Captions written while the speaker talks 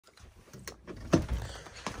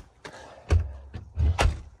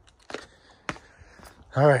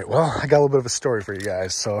All right, well, I got a little bit of a story for you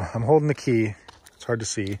guys. So I'm holding the key, it's hard to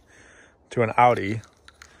see, to an Audi.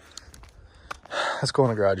 Let's go in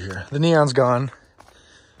the garage here. The neon's gone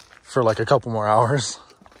for like a couple more hours.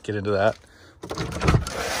 Get into that.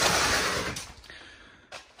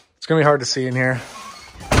 It's gonna be hard to see in here.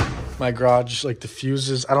 My garage, like the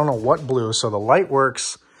fuses, I don't know what blew. So the light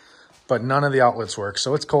works, but none of the outlets work.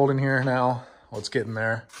 So it's cold in here now. Well, it's getting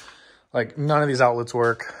there. Like none of these outlets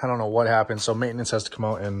work. I don't know what happened. So maintenance has to come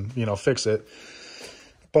out and, you know, fix it.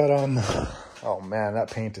 But, oh man,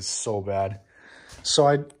 that paint is so bad.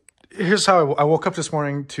 So here's how I woke up this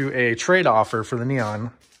morning to a trade offer for the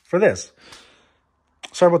neon for this.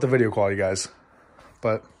 Sorry about the video quality, guys,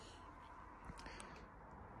 but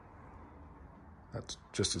that's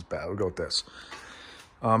just as bad. We'll go with this.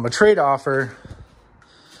 A trade offer.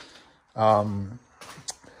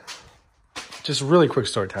 Just really quick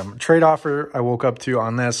story time. Trade offer I woke up to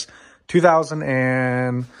on this 2000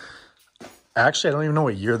 and actually I don't even know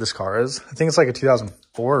what year this car is. I think it's like a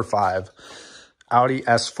 2004 or 5 Audi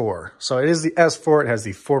S4. So it is the S4. It has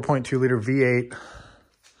the 4.2 liter V8.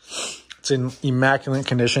 It's in immaculate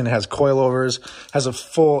condition. It has coilovers, has a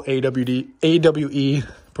full AWE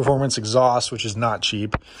performance exhaust, which is not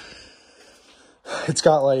cheap. It's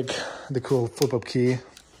got like the cool flip up key.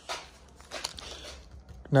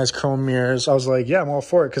 Nice chrome mirrors. I was like, yeah, I'm all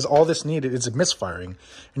for it, because all this needed is a misfiring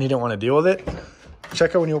and you didn't want to deal with it.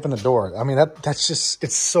 Check out when you open the door. I mean, that's just,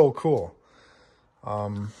 it's so cool.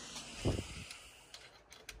 I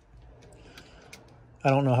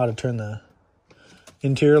don't know how to turn the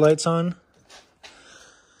interior lights on,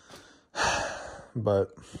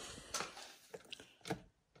 but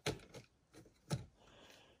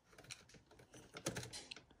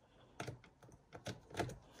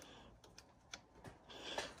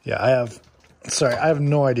yeah, I have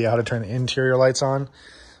no idea how to turn the interior lights on,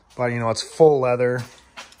 but you know, it's full leather.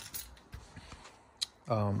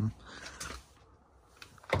 Let's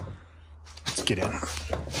get in.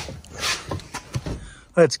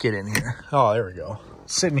 Let's get in here. Oh, there we go.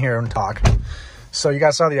 Sitting here and talk. So you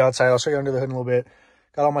guys saw the outside. I'll show you under the hood in a little bit.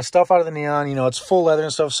 Got all my stuff out of the neon. You know, it's full leather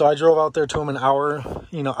and stuff. So I drove out there to him an hour,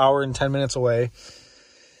 you know, hour and 10 minutes away.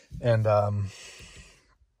 And, I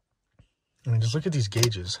mean, just look at these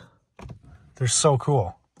gauges. They're so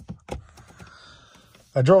cool.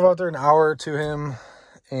 I drove out there an hour to him,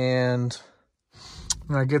 and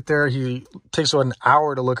when I get there, he takes about an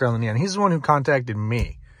hour to look around the neon. He's the one who contacted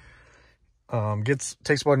me.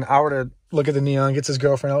 Takes about an hour to look at the neon, gets his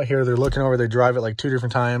girlfriend out here. They're looking over, they drive it like 2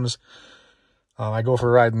 different times. I go for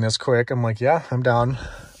a ride in this quick. I'm like, yeah, I'm down.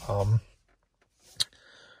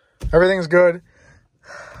 Everything's good.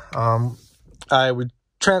 I would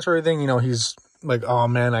transfer everything, you know, he's like, oh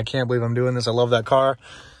man, I can't believe I'm doing this. I love that car.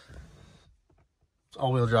 It's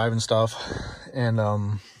all-wheel drive and stuff.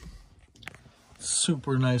 And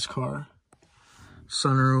super nice car.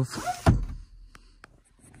 Sunroof.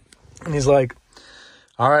 And he's like,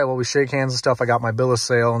 all right, well, we shake hands and stuff. I got my bill of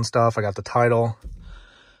sale and stuff. I got the title.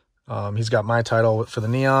 He's got my title for the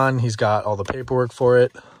neon. He's got all the paperwork for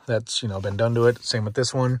it. That's, you know, been done to it. Same with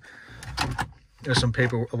this one. There's some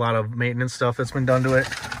a lot of maintenance stuff that's been done to it.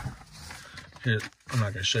 Here, I'm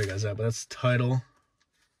not going to show you guys that, but that's the title.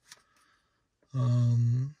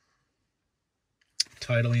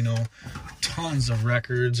 Title, you know, tons of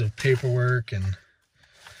records of paperwork and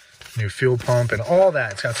new fuel pump and all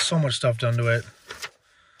that. It's got so much stuff done to it.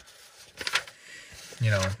 You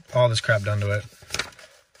know, all this crap done to it.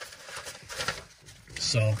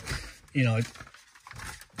 So, you know,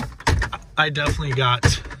 I definitely got...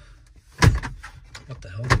 What the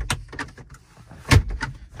hell?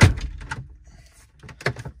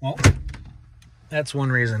 Well, that's one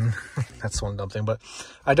reason. That's one dumb thing, but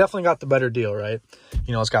I definitely got the better deal, right?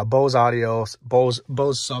 You know, it's got Bose audio, Bose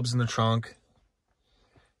subs in the trunk,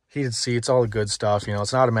 heated seats, all the good stuff. You know,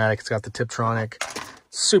 it's an automatic. It's got the Tiptronic,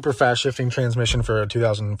 super fast shifting transmission for a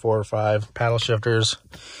 2004 or 5, paddle shifters.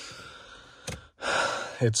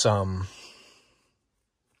 It's a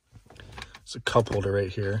cup holder right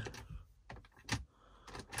here.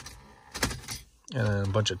 And then a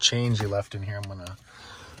bunch of change he left in here.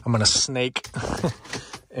 I'm gonna snake.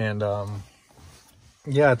 And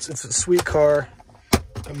yeah, it's a sweet car.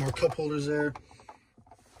 Got more cup holders there.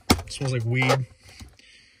 Smells like weed.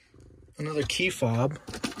 Another key fob.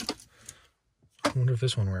 I wonder if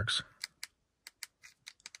this one works.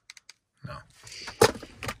 No.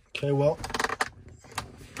 Okay, well.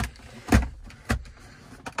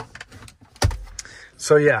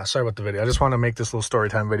 So yeah, sorry about the video. I just want to make this little story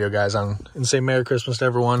time video, guys, and say Merry Christmas to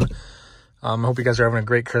everyone. I hope you guys are having a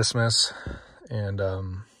great Christmas. And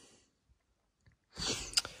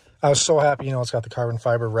I was so happy, you know, it's got the carbon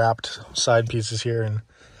fiber wrapped side pieces here. And,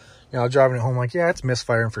 you know, driving it home, like, yeah, it's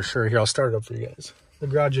misfiring for sure. Here, I'll start it up for you guys. The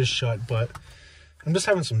garage is shut, but I'm just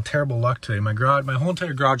having some terrible luck today. My whole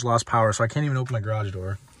entire garage lost power, so I can't even open my garage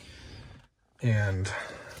door. And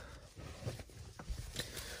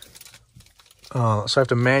so I have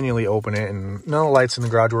to manually open it, and none of the lights in the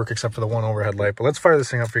garage work except for the one overhead light. But let's fire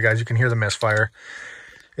this thing up for you guys. You can hear the misfire.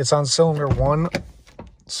 It's on cylinder 1.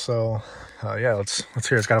 So, yeah, let's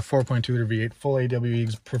hear it. It's got a 4.2 liter V8, full AWE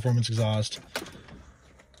performance exhaust.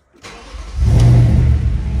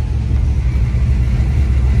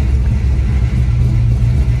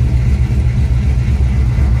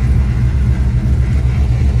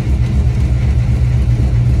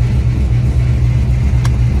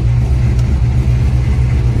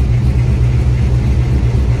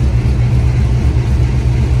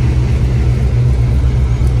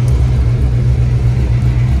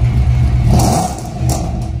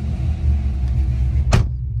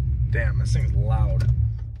 Damn, this thing's loud.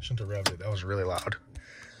 Shouldn't have revved it. That was really loud.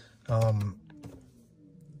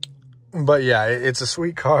 But yeah, it's a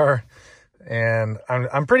sweet car, and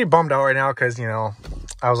I'm pretty bummed out right now because, you know,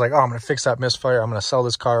 I was like, oh, I'm gonna fix that misfire. I'm gonna sell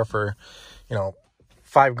this car for, you know,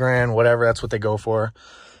 $5 grand, whatever. That's what they go for.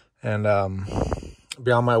 And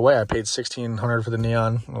be on my way. I paid $1,600 for the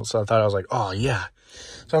Neon, so I thought, I was like, oh yeah.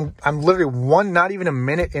 So I'm literally not even a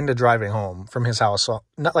minute into driving home from his house. So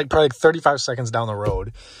not like probably like 35 seconds down the road.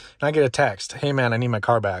 And I get a text, hey man, I need my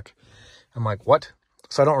car back. I'm like, what?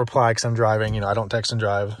 So I don't reply because I'm driving. You know, I don't text and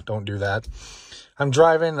drive. Don't do that. I'm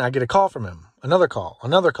driving and I get a call from him. Another call.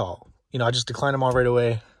 You know, I just decline them all right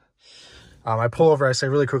away. I pull over. I say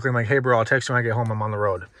really quickly, I'm like, hey bro, I'll text you when I get home. I'm on the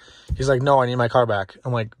road. He's like, no, I need my car back.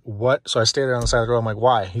 I'm like, what? So I stay there on the side of the road. I'm like,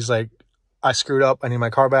 why? He's like, I screwed up. I need my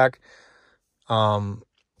car back. I'm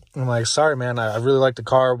like, sorry, man. I really like the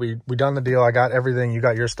car. We done the deal. I got everything. You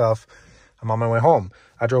got your stuff. I'm on my way home.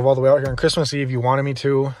 I drove all the way out here on Christmas Eve. You wanted me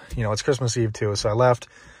to. You know, it's Christmas Eve too. So I left.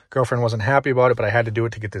 Girlfriend wasn't happy about it, but I had to do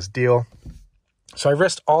it to get this deal. So I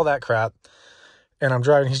risked all that crap. And I'm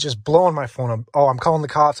driving. He's just blowing my phone up. Oh, I'm calling the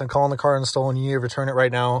cops. I'm calling the car in stolen. You need to return it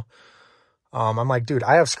right now. I'm like, dude,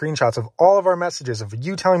 I have screenshots of all of our messages of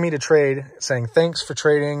you telling me to trade, saying thanks for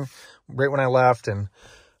trading right when I left, and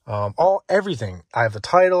everything. I have the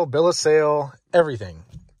title, bill of sale, everything.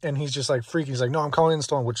 And he's just like freaking. He's like, no, I'm calling in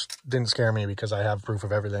stolen, which didn't scare me because I have proof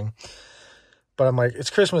of everything. But I'm like, it's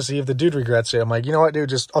Christmas Eve. The dude regrets it. I'm like, you know what,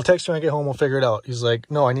 dude, I'll text you when I get home. We'll figure it out. He's like,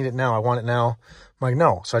 no, I need it now. I want it now. I'm like,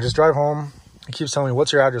 no. So I just drive home. He keeps telling me,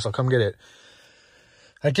 what's your address? I'll come get it.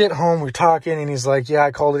 I get home, we're talking, and he's like, yeah,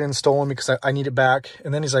 I called it in stolen because I need it back.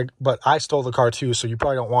 And then he's like, but I stole the car too, so you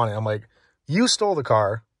probably don't want it. I'm like, you stole the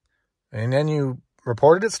car, and then you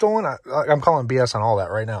reported it stolen? I'm calling BS on all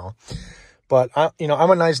that right now. But, you know,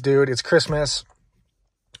 I'm a nice dude. It's Christmas.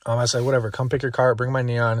 I said, whatever, come pick your car, bring my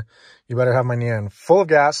Neon. You better have my Neon full of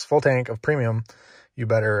gas, full tank of premium. You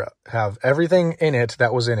better have everything in it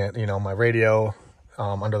that was in it, you know, my radio,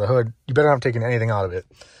 under the hood. You better not have taken anything out of it.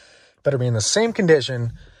 Better be in the same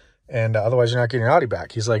condition, and otherwise you're not getting your Audi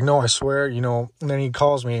back. He's like, no, I swear, you know. And then he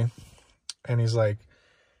calls me, and he's like,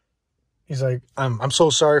 I'm so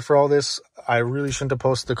sorry for all this. I really shouldn't have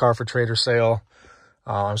posted the car for trade or sale.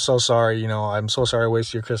 I'm so sorry, you know. I'm so sorry I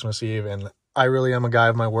wasted your Christmas Eve, and I really am a guy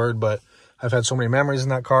of my word, but I've had so many memories in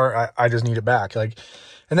that car. I just need it back. Like,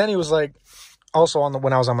 and then he was like, also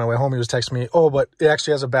when I was on my way home, he was texting me, oh, but it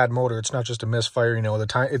actually has a bad motor. It's not just a misfire, you know,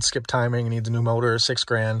 it skipped timing, it needs a new motor, $6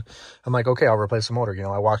 grand. I'm like, okay, I'll replace the motor. You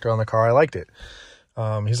know, I walked around the car, I liked it.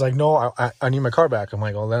 He's like, no, I need my car back. I'm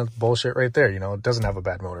like, well, that's bullshit right there. You know, it doesn't have a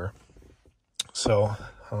bad motor. So,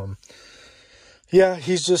 yeah,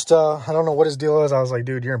 he's just, I don't know what his deal is. I was like,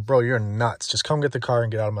 dude, you're nuts. Just come get the car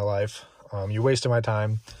and get out of my life. You wasted my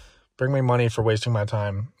time. Bring me money for wasting my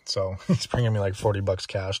time. So he's bringing me like $40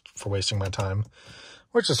 cash for wasting my time,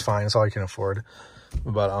 which is fine. It's all I can afford.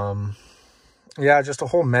 But, yeah, just a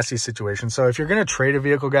whole messy situation. So if you're going to trade a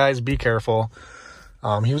vehicle, guys, be careful.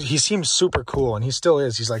 He seems super cool, and he still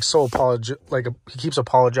is. He's like he keeps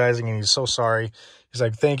apologizing, and he's so sorry. He's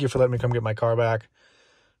like, thank you for letting me come get my car back.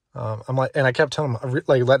 I'm like, and I kept telling him,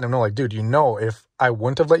 like, letting him know, like, dude, you know, if I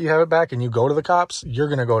wouldn't have let you have it back and you go to the cops, you're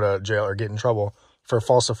going to go to jail or get in trouble for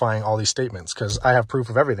falsifying all these statements, because I have proof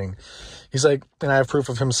of everything. He's like, and I have proof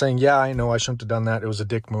of him saying, yeah, I know I shouldn't have done that. It was a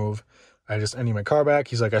dick move. I need my car back.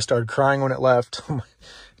 He's like, I started crying when it left.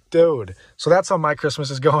 Dude. So that's how my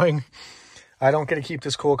Christmas is going. I don't get to keep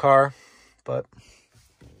this cool car, but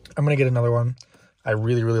I'm going to get another one. I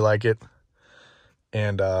really, really like it.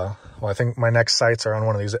 And, well, I think my next sights are on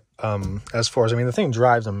one of these S4s. I mean, the thing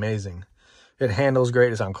drives amazing. It handles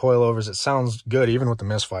great. It's on coilovers. It sounds good, even with the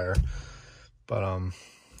misfire. But,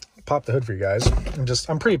 pop the hood for you guys.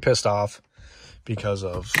 I'm pretty pissed off because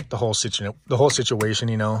of the whole situation,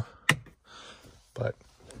 you know. But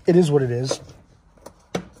it is what it is.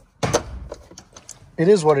 It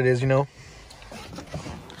is what it is, you know.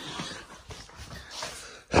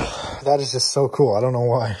 That is just so cool. I don't know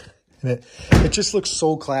why. And it just looks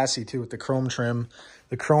so classy too, with the chrome trim,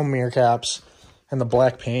 the chrome mirror caps, and the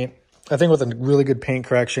black paint. I think with a really good paint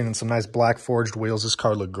correction and some nice black forged wheels, this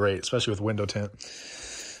car looked great, especially with window tint.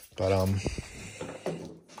 But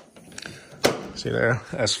see there,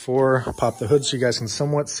 S4. Pop the hood so you guys can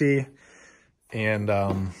somewhat see. And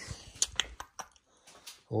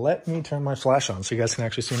let me turn my flash on so you guys can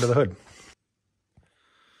actually see into the hood.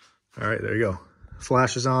 All right, there you go.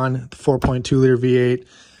 Flash is on. The 4.2 liter V8.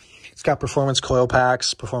 It's got performance coil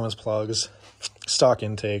packs, performance plugs, stock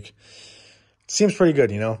intake. Seems pretty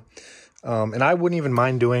good, you know. And I wouldn't even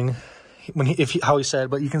mind doing how he said,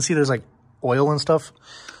 but you can see there's like oil and stuff.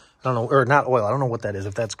 I don't know, or not oil. I don't know what that is,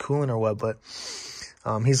 if that's coolant or what, but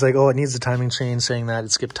he's like, oh, it needs the timing chain, saying that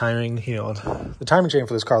it skipped timing. You know, the timing chain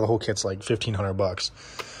for this car, the whole kit's like $1,500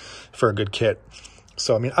 for a good kit.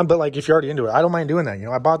 So, I mean, but like, if you're already into it, I don't mind doing that. You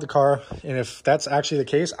know, I bought the car, and if that's actually the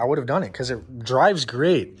case, I would have done it because it drives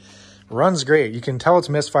great, runs great. You can tell it's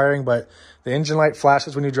misfiring, but the engine light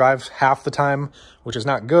flashes when you drive half the time, which is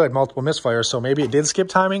not good, multiple misfires. So maybe it did skip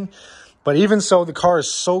timing. But even so, the car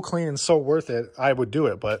is so clean and so worth it, I would do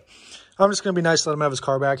it. But I'm just going to be nice to let him have his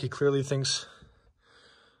car back. He clearly thinks,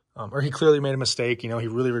 or he clearly made a mistake. You know, he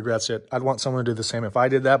really regrets it. I'd want someone to do the same if I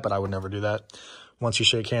did that, but I would never do that. Once you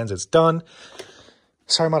shake hands, it's done.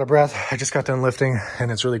 Sorry, I'm out of breath. I just got done lifting,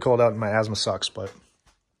 and it's really cold out, and my asthma sucks. But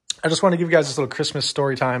I just want to give you guys this little Christmas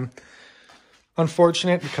story time.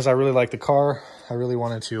 Unfortunate, because I really like the car. I really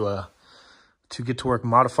wanted to get to work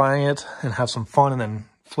modifying it and have some fun and then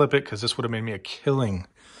flip it, because this would have made me a killing.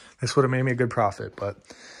 This would have made me a good profit. But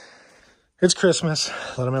it's Christmas.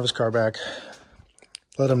 Let him have his car back.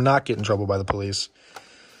 Let him not get in trouble by the police.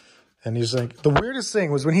 And he's like, the weirdest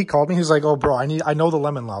thing was when he called me, he's like, oh, bro, I know the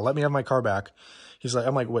lemon law. Let me have my car back. He's like,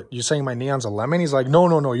 I'm like, what, you saying my neon's a lemon? He's like,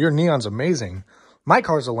 no, your neon's amazing. My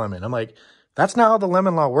car's a lemon. I'm like, that's not how the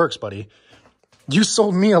lemon law works, buddy. You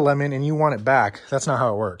sold me a lemon and you want it back. That's not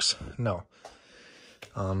how it works. No.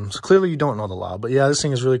 So clearly you don't know the law. But yeah, this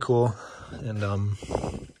thing is really cool. And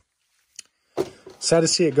sad to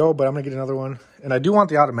see it go, but I'm going to get another one. And I do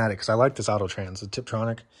want the automatic because I like this Autotrans, the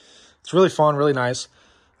Tiptronic. It's really fun, really nice.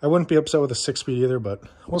 I wouldn't be upset with a 6-speed either, but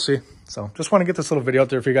we'll see. So just want to get this little video out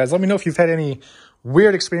there for you guys. Let me know if you've had any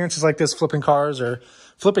weird experiences like this flipping cars or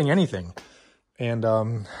flipping anything. And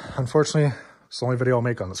unfortunately, it's the only video I'll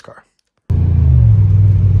make on this car.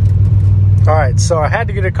 All right, so I had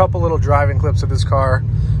to get a couple little driving clips of this car.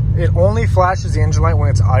 It only flashes the engine light when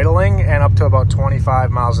it's idling and up to about 25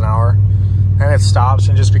 miles an hour. And it stops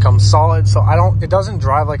and just becomes solid. So it doesn't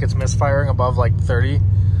drive like it's misfiring above like 30.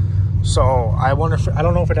 So I wonder if, I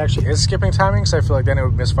don't know if it actually is skipping timing, because I feel like then it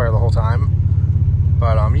would misfire the whole time.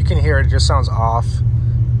 But you can hear it just sounds off.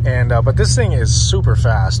 And but this thing is super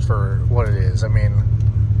fast for what it is. I mean,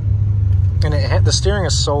 and the steering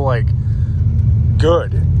is so like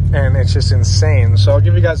good, and it's just insane. So I'll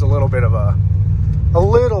give you guys a little bit of a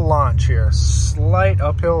little launch here, slight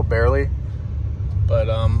uphill, barely, but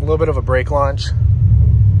a little bit of a brake launch.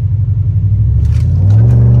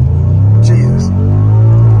 Jesus.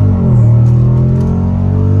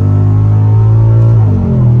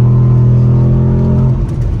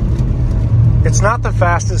 It's not the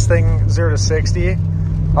fastest thing 0 to 60.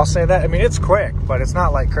 I'll say that. I mean, it's quick, but it's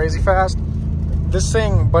not like crazy fast. This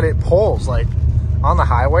thing, but it pulls like on the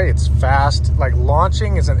highway. It's fast. Like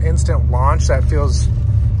launching is an instant launch that feels,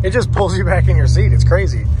 it just pulls you back in your seat. It's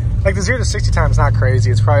crazy. Like the 0 to 60 time is not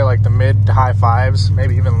crazy. It's probably like the mid to high 5s,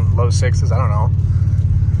 maybe even low 6s. I don't know.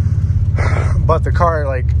 But the car,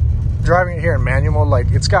 like driving it here in manual, like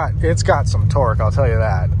it's got some torque. I'll tell you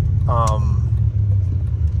that.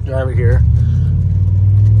 Drive it here.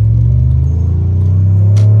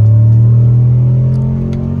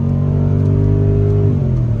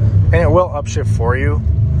 And it will upshift for you.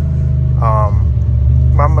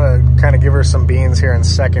 I'm going to kind of give her some beans here in a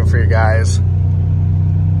second for you guys.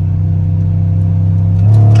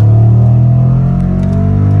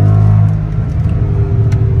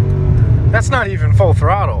 That's not even full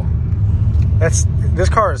throttle. This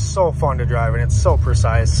car is so fun to drive, and it's so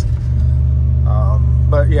precise.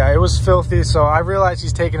 But yeah, it was filthy, so I realized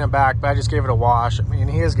he's taking it back, but I just gave it a wash. I mean,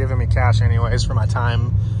 he is giving me cash anyways for my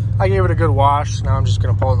time. I gave it a good wash. Now I'm just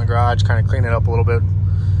gonna pull it in the garage, kind of clean it up a little bit.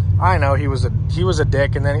 I know he was a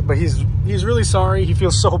dick, and then but he's really sorry. He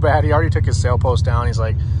feels so bad. He already took his sale post down. He's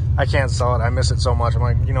like, I can't sell it. I miss it so much. I'm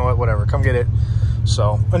like, you know what? Whatever. Come get it.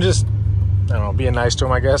 So I'm just, I don't know, being nice to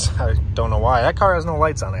him, I guess. I don't know why. That car has no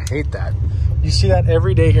lights on. I hate that. You see that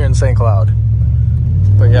every day here in St. Cloud.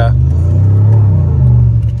 But yeah,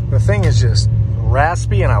 the thing is just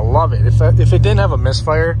raspy and I love it. If it didn't have a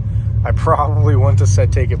misfire, I probably wouldn't have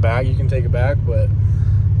said take it back. You can take it back, but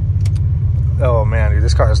oh man, dude,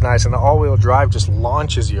 this car is nice. And the all-wheel drive just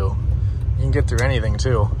launches you. You can get through anything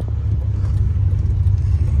too.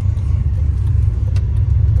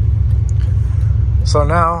 So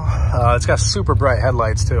now, it's got super bright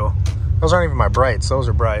headlights too. Those aren't even my brights, those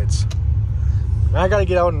are brights. And I gotta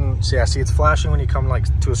get out and see, it's flashing when you come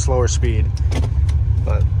like to a slower speed.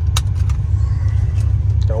 But,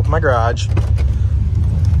 gotta open my garage.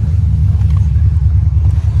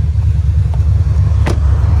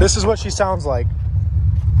 This is what she sounds like.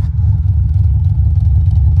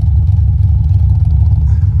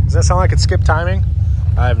 Does that sound like it skipped timing?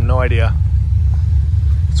 I have no idea.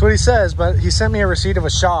 That's what he says, but he sent me a receipt of a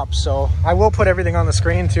shop, so I will put everything on the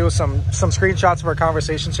screen too, some screenshots of our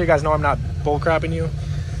conversation so you guys know I'm not bullcrapping you.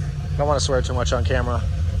 I don't want to swear too much on camera.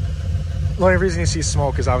 The only reason you see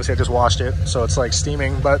smoke is obviously I just washed it, so it's like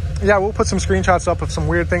steaming. But yeah, we'll put some screenshots up of some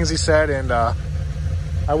weird things he said, and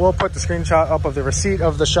I will put the screenshot up of the receipt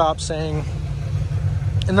of the shop saying,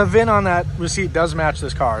 and the VIN on that receipt does match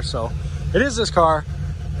this car, so it is this car,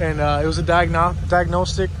 and it was a diagnostics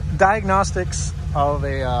of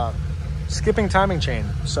a skipping timing chain,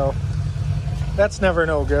 so that's never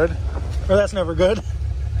no good, or that's never good.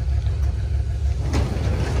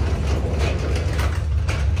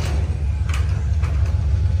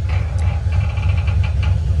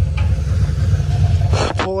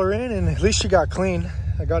 Pull her in, and at least she got clean.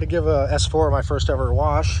 I got to give a S4 my first ever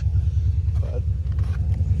wash, but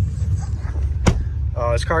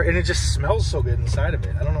this car, and it just smells so good inside of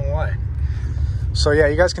it. I don't know why. So yeah,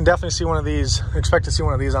 you guys can definitely see one of these, expect to see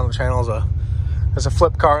one of these on the channel as a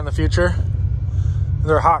flip car in the future.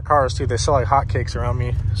 They're hot cars too. They sell like hotcakes around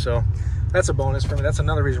me. So that's a bonus for me. That's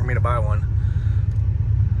another reason for me to buy one.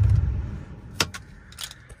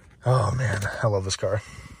 Oh man, I love this car.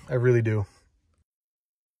 I really do.